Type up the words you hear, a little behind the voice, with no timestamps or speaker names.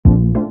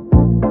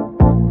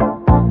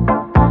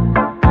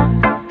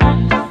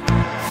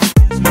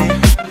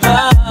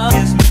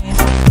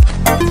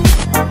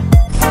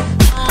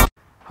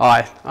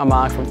Hi, I'm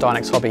Mark from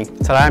Dynex Hobby.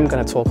 Today I'm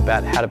going to talk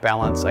about how to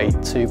balance a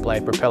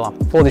two-blade propeller.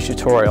 For this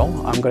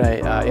tutorial, I'm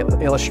going to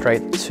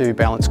illustrate two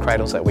balance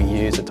cradles that we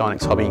use at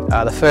Dynex Hobby.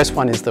 The first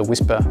one is the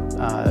Whisper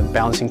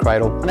balancing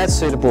cradle, and that's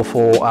suitable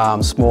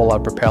for smaller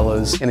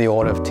propellers in the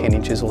order of 10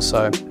 inches or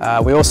so.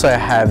 We also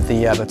have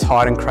the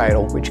Titan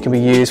cradle, which can be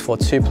used for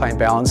two-plane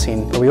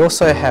balancing, but we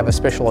also have a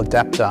special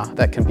adapter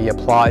that can be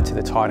applied to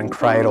the Titan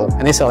cradle,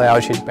 and this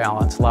allows you to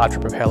balance larger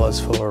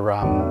propellers for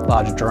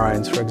larger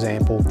drones, for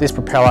example. This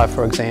propeller,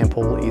 for example,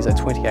 is a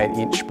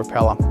 28-inch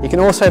propeller. You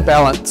can also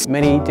balance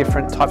many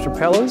different types of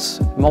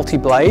propellers,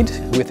 multi-blade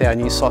with our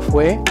new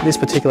software. This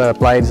particular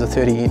blade is a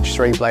 30-inch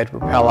 3-blade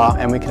propeller,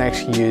 and we can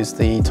actually use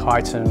the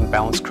Titan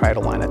balance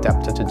cradle and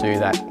adapter to do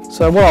that.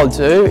 So what I'll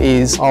do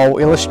is I'll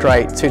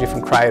illustrate two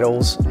different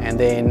cradles, and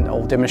then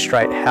I'll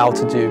demonstrate how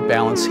to do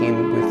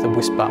balancing with the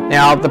Whisper.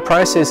 Now the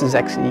process is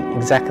actually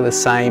exactly the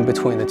same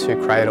between the two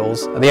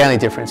cradles. The only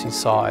difference is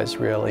size,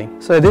 really.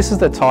 So this is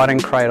the Titan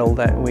cradle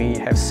that we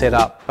have set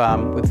up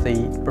with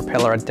the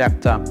propeller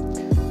adapter.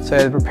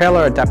 So the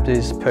propeller adapter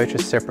is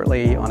purchased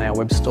separately on our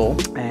web store,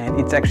 and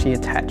it's actually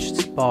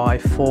attached by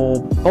 4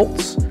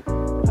 bolts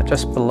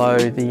just below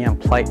the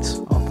plate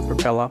of the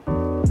propeller.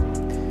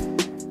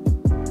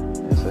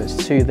 So there's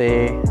 2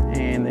 there,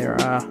 and there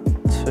are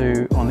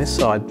 2 on this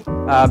side.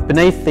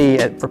 Beneath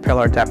the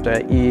propeller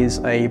adapter is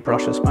a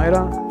brushless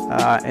motor.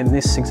 In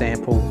this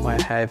example,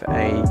 I have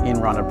a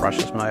in-runner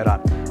brushless motor.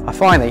 I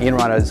find the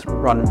in-runners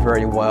run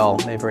very well.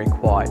 They're very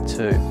quiet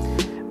too.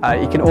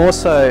 You can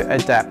also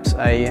adapt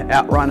a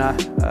outrunner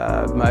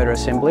motor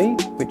assembly,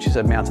 which is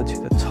mounted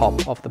to the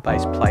top of the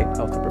base plate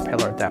of the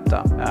propeller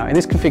adapter. In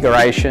this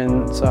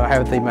configuration, so I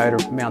have the motor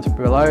mounted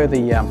below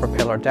the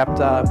propeller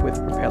adapter, with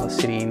the propeller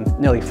sitting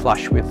nearly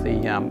flush with the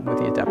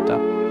adapter.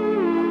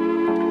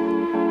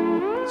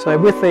 So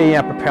with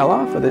the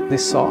propeller for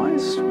this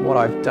size, what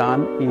I've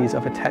done is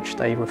I've attached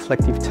a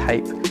reflective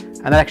tape,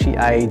 and that actually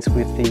aids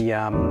with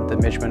the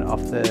measurement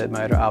of the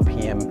motor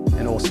RPM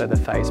and also the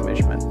phase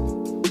measurement.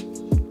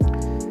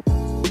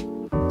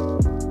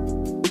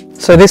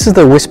 So this is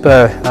the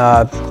Whisper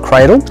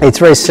cradle. It's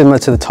very similar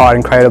to the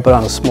Titan cradle, but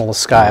on a smaller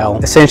scale.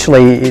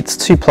 Essentially, it's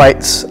 2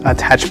 plates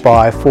attached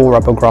by 4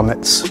 rubber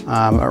grommets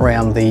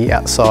around the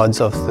outsides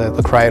of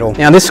the cradle.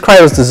 Now this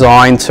cradle is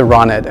designed to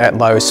run at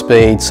low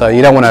speed, so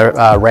you don't want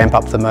to ramp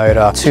up the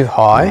motor too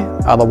high,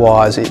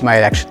 otherwise it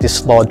may actually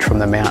dislodge from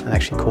the mount and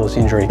actually cause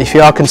injury. If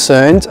you are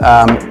concerned,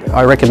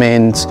 I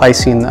recommend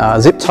placing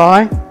a zip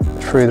tie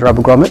through the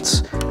rubber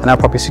grommets, and that'll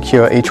probably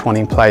secure each one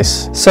in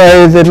place.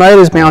 So the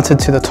motor is mounted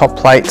to the top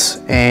plate,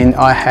 and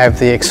I have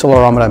the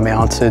accelerometer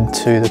mounted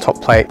to the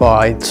top plate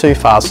by 2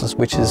 fasteners,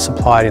 which is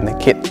supplied in the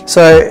kit.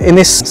 So in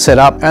this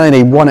setup, I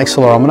only need 1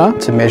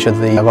 accelerometer to measure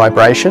the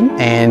vibration,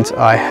 and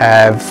I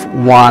have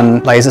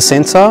 1 laser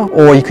sensor,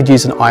 or you could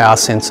use an IR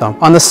sensor.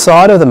 On the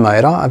side of the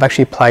motor, I've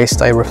actually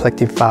placed a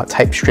reflective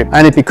tape strip,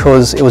 only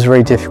because it was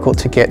very difficult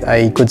to get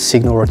a good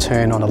signal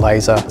return on a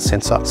laser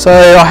sensor. So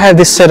I have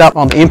this set up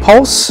on the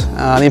impulse.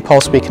 The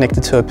impulse will be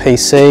connected to a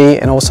PC,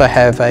 and also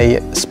have a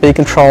speed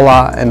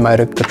controller and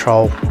motor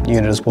control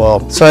unit as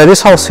well. So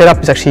this whole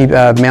setup is actually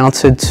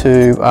mounted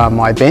to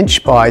my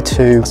bench by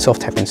 2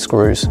 self-tapping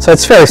screws. So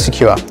it's fairly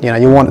secure.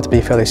 You want it to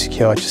be fairly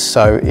secure just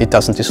so it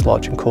doesn't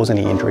dislodge and cause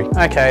any injury.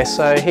 Okay,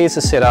 so here's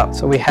the setup.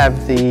 So we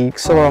have the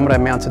accelerometer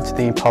mounted to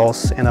the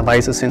impulse, and a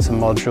laser sensor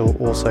module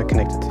also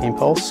connected to the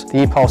impulse. The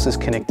impulse is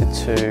connected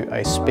to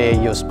a spare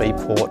USB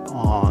port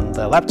on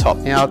the laptop.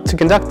 Now, to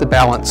conduct the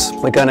balance,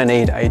 we're going to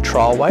need a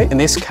trial weight. In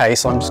this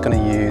case, I'm just going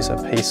to use a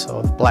piece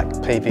of black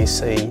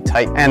PVC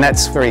tape, and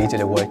that's very easy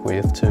to work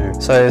with too.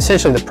 So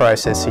essentially the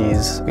process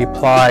is we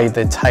apply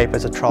the tape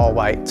as a trial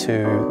weight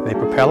to the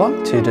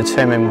propeller to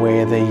determine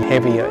where the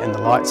heavier and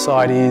the light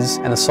side is,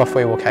 and the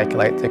software will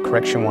calculate the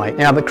correction weight.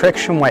 Now the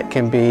correction weight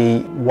can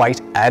be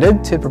weight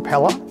added to the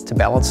propeller to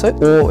balance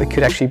it, or it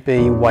could actually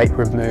be weight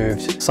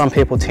removed. Some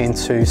people tend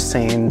to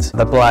sand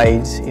the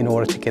blades in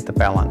order to get the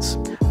balance.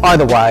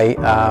 Either way,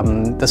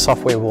 the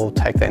software will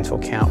take that into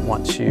account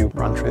once you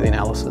run through the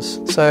analysis.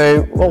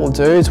 So what we'll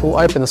do is we'll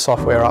open the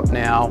software up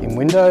now in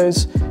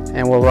Windows,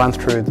 and we'll run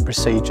through the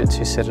procedure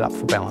to set it up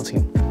for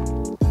balancing.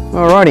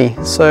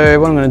 Alrighty, so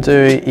what I'm going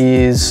to do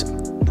is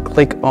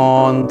click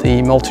on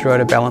the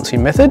Multirotor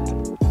Balancing method.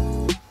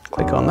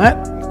 Click on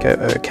that, go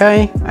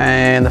OK,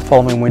 and the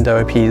following window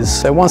appears.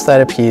 So once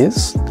that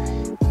appears,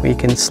 we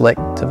can select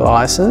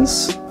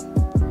Devices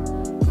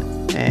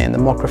and the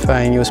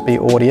microphone USB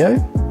audio,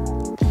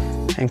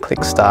 and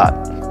click Start.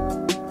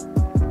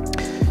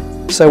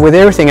 So with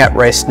everything at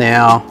rest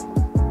now,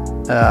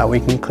 we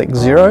can click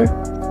 0.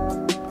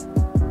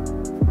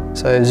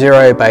 So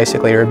 0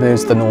 basically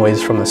removes the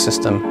noise from the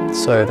system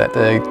so that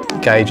the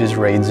gauges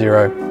read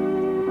 0.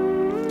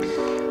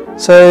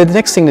 So the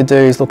next thing to do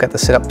is look at the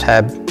Setup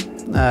tab.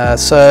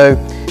 So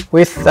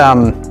with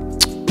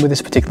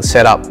this particular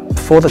setup,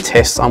 for the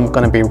test, I'm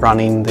going to be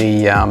running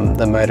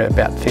the motor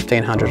about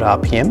 1500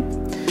 RPM.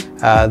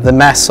 The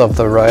mass of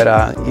the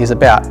rotor is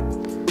about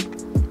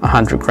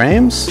 100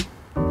 grams.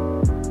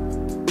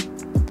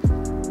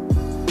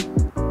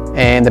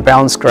 and the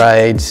balance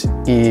grade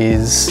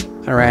is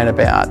around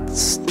about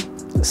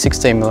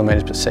 16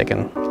 millimeters per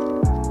second.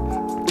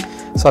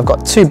 So I've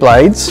got 2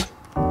 blades,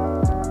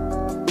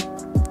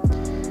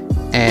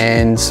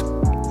 and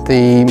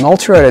the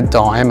multirotor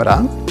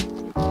diameter,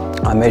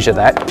 I measure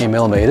that in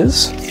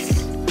millimeters,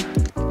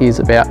 is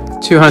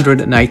about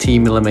 280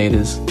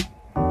 millimeters.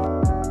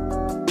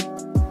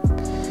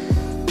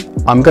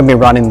 I'm going to be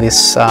running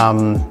this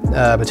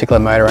particular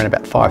motor around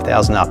about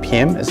 5,000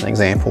 RPM as an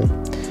example.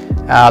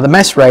 The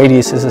mass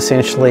radius is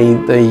essentially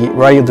the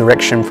radial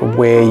direction from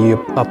where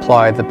you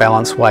apply the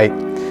balance weight.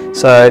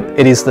 So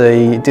it is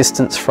the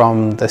distance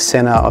from the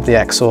center of the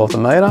axle of the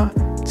motor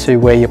to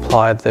where you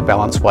apply the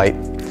balance weight.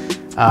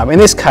 In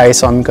this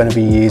case, I'm going to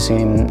be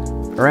using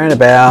around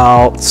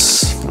about,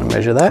 I'll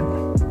measure that,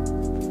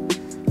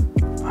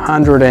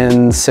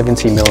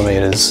 170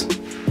 millimeters.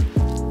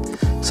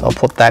 So I'll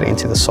put that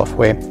into the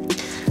software.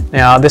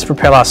 Now this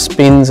propeller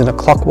spins in a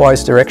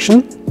clockwise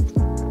direction,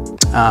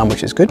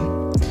 which is good.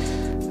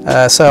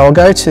 So I'll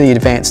go to the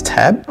advanced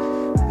tab.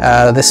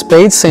 The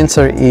speed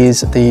sensor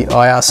is the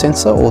IR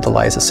sensor or the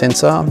laser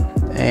sensor,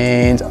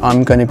 and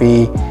I'm going to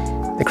be,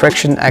 the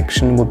correction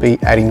action will be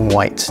adding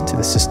weight to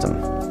the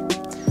system.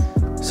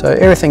 So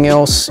everything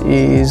else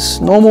is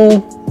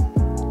normal.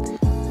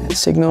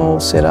 Signal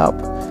set up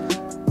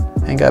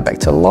and go back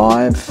to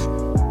live,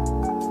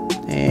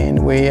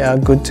 and we are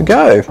good to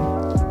go.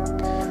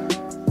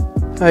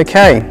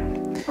 Okay,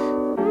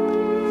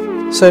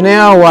 so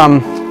now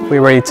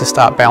we're ready to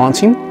start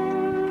balancing.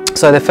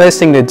 So the first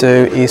thing to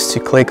do is to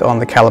click on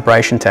the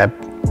calibration tab.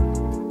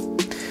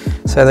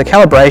 So the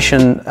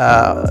calibration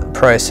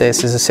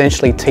process is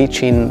essentially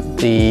teaching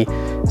the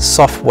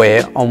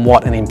software on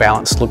what an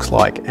imbalance looks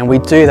like, and we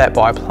do that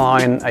by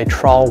applying a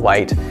trial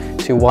weight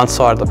to one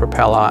side of the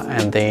propeller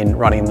and then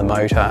running the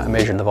motor and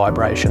measuring the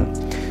vibration.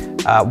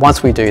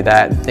 Once we do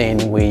that,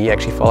 then we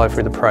actually follow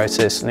through the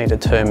process, and it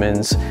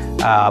determines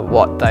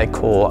what they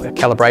call a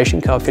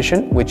calibration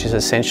coefficient, which is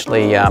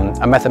essentially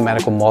a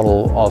mathematical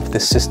model of the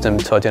system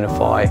to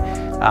identify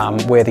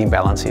where the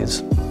imbalance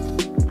is.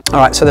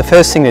 Alright, so the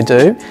first thing to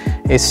do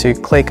is to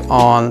click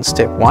on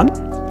step 1,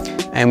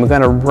 and we're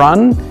going to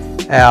run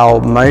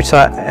our motor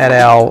at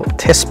our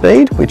test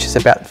speed, which is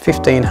about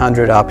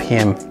 1500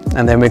 RPM,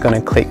 and then we're going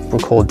to click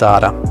record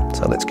data.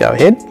 So let's go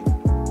ahead.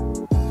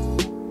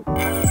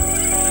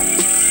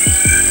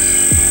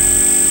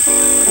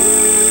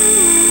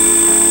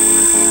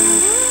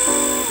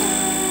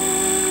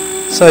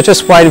 So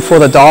just waiting for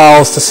the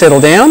dials to settle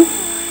down,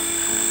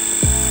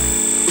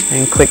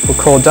 and click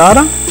record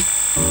data.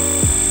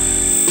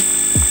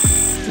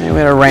 And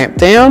we're going to ramp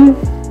down.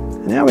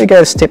 Now we go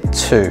to step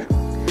 2.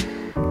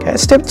 Okay,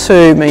 step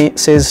 2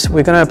 says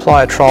we're going to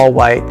apply a trial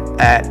weight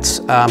at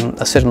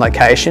a certain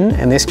location,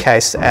 in this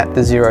case at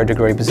the 0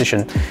 degree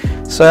position.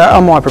 So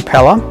on my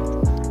propeller,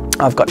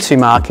 I've got 2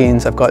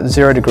 markings. I've got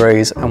 0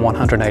 degrees and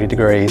 180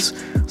 degrees.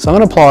 So I'm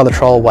going to apply the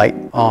trial weight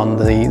on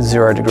the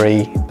 0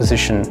 degree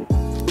position,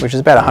 which is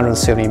about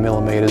 170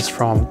 millimeters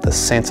from the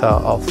center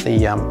of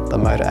the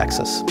motor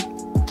axis.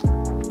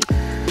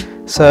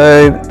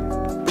 So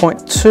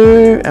point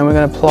 2, and we're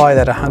going to apply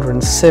that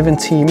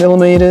 170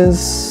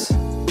 millimeters.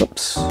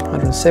 Oops,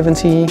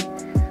 170.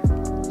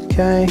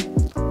 Okay.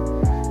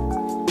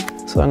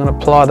 So I'm going to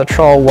apply the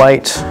trial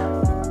weight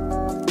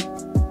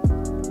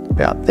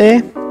about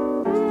there.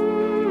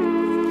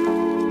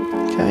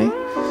 Okay.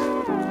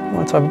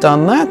 Once I've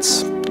done that,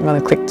 I'm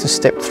going to click to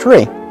step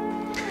 3.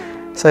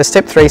 So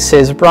step 3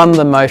 says run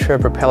the motor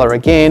propeller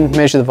again,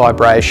 measure the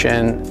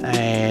vibration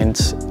and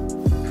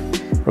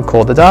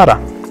record the data.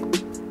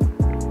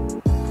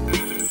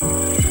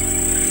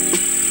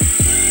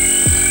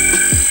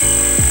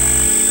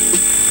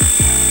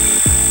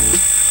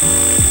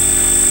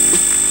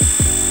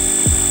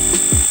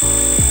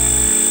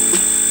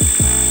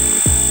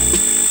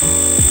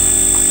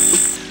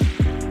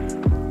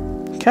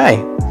 Okay,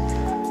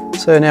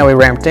 so now we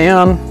ramp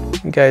down,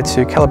 we go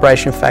to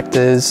calibration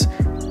factors,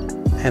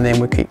 and then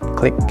we click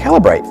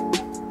calibrate.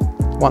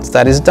 Once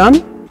that is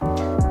done,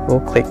 we'll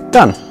click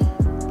done.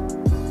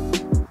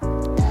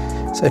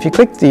 So if you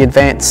click the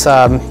advanced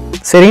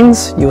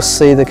settings, you'll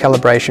see the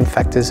calibration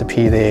factors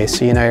appear there,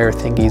 so you know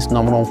everything is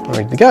nominal and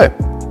ready to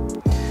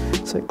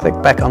go. So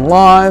click back on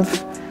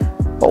live.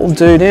 What we'll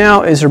do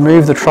now is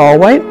remove the trial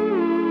weight.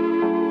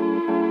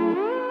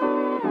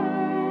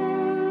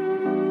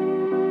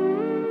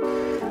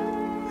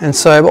 And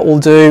so what we'll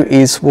do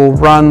is we'll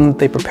run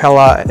the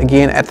propeller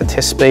again at the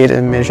test speed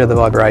and measure the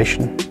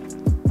vibration.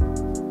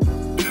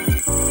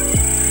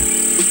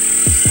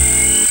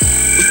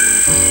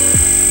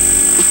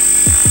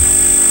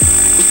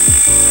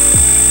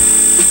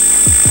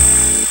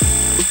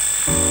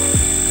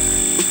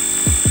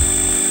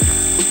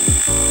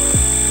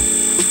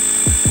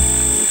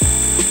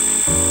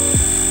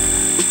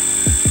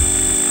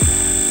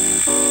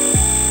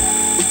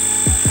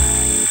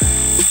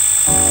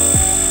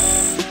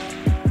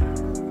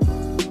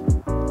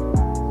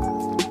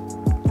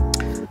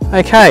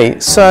 Okay,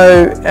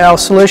 so our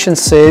solution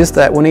says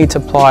that we need to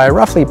apply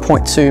roughly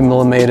 0.2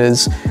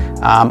 millimeters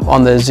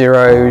on the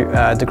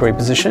 0 degree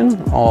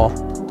position, or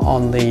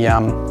on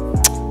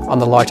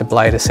the lighter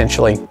blade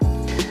essentially.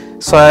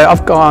 So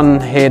I've gone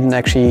ahead and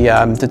actually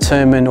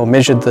determined or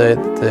measured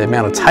the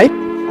amount of tape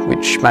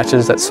which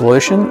matches that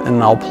solution,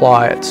 and I'll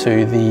apply it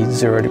to the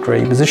 0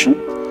 degree position.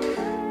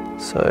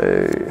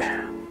 So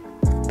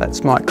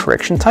that's my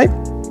correction tape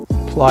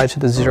applied to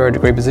the 0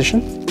 degree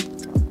position.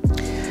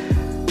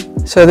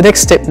 So the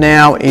next step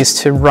now is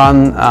to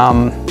run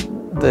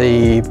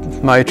the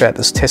motor at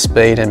this test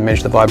speed and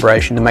measure the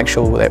vibration to make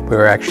sure that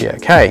we're actually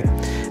okay.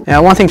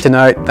 Now, one thing to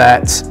note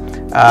that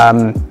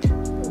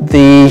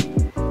the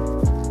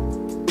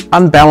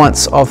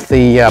unbalance of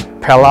the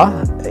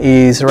propeller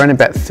is around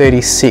about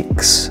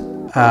 36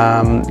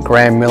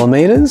 gram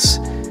millimeters,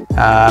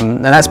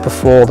 and that's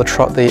before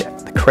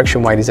the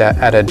correction weight is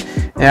added.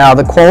 Now,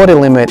 the quality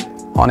limit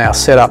on our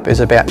setup is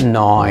about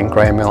 9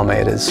 gram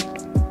millimeters.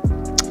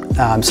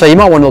 So you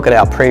might want to look at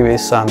our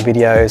previous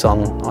videos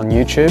on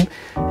YouTube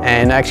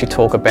and actually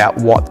talk about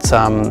what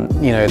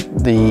you know,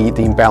 the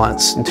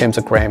imbalance in terms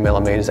of gram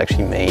millimeters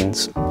actually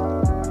means.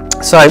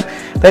 So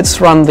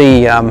let's run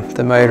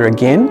the motor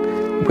again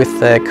with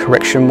the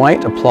correction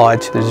weight applied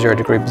to the 0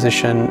 degree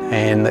position,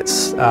 and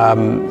let's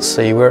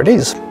see where it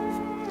is.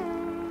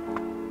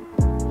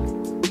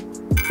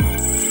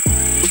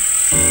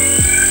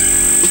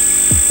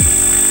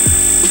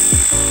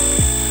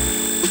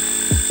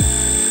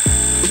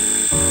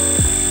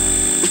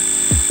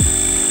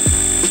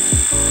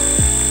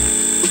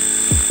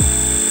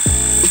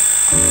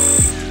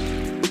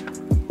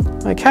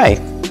 Okay,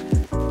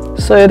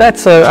 so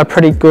that's a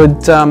pretty good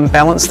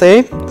balance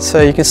there.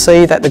 So you can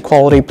see that the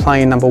quality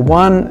plane number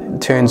 1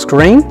 turns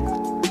green.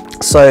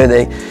 So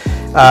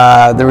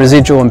the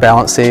residual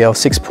imbalance there of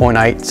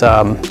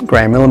 6.8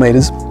 gram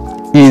millimeters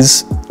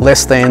is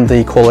less than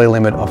the quality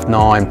limit of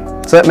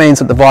 9. So that means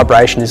that the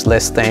vibration is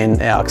less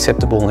than our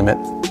acceptable limit.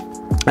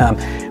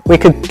 We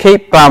could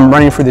keep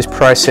running through this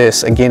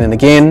process again and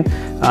again.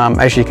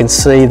 As you can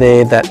see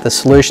there, that the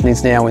solution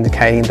is now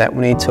indicating that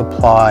we need to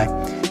apply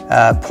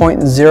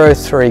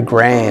 0.03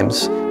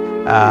 grams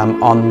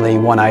on the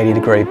 180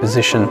 degree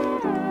position,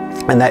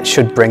 and that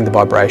should bring the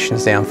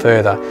vibrations down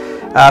further.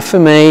 For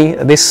me,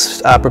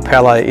 this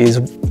propeller is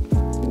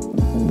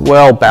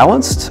well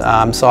balanced,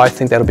 so I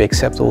think that'll be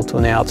acceptable to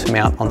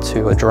mount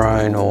onto a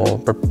drone or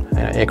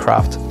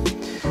aircraft.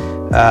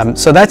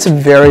 So that's a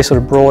very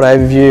sort of broad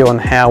overview on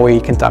how we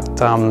conduct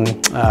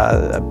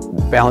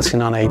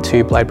balancing on a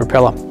 2-blade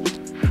propeller.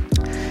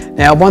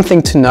 Now, one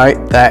thing to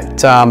note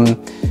that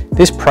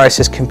this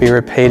process can be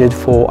repeated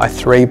for a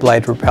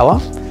 3-blade propeller.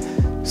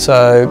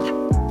 So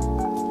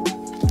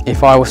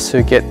if I was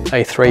to get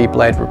a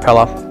 3-blade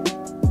propeller,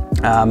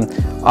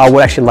 I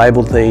would actually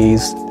label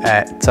these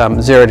at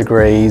 0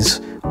 degrees,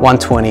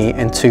 120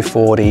 and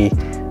 240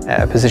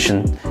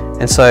 position.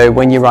 And so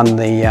when you run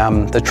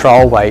the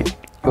trial weight,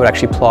 you would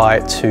actually apply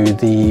it to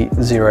the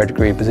 0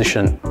 degree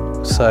position,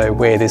 so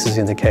where this is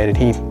indicated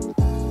here.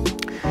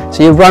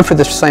 So you run through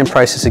the same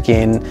process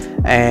again,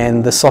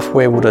 and the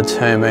software will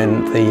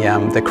determine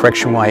the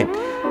correction weight.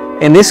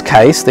 In this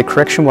case, the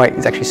correction weight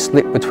is actually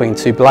split between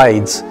 2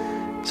 blades.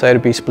 So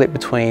it'll be split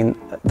between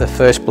the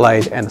first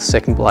blade and the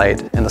second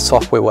blade, and the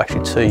software will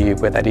actually tell you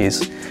where that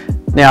is.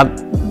 Now,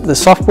 the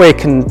software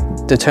can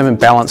determine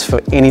balance for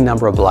any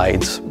number of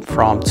blades,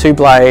 from 2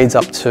 blades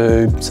up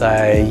to,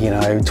 say,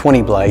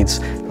 20 blades.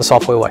 The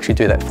software will actually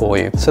do that for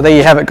you. So there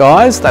you have it,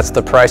 guys. That's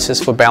the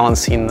process for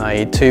balancing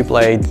a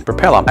 2-blade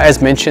propeller.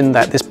 As mentioned,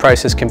 that this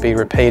process can be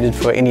repeated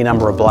for any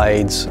number of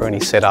blades or any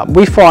setup.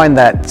 We find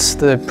that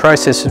the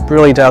process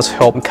really does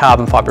help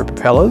carbon fiber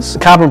propellers.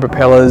 Carbon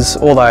propellers,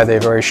 although they're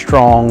very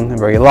strong and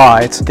very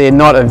light, they're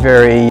not a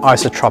very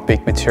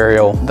isotropic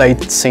material. They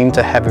seem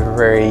to have a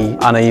very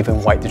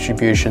uneven weight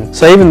distribution.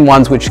 So even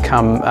ones which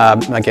come,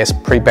 I guess,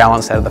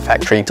 pre-balanced out of the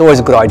factory, it's always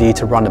a good idea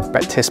to run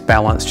a test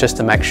balance just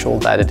to make sure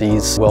that it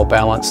is well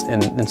balanced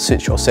and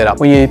suits your setup.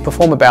 When you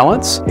perform a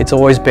balance, it's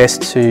always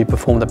best to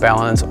perform the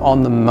balance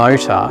on the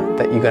motor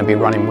that you're going to be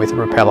running with the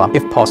propeller,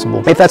 if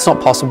possible. If that's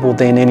not possible,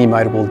 then any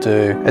motor will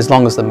do, as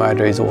long as the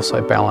motor is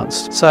also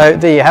balanced. So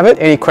there you have it.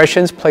 Any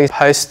questions, please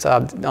post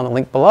on the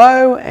link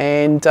below,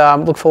 and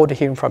look forward to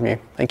hearing from you.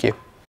 Thank you.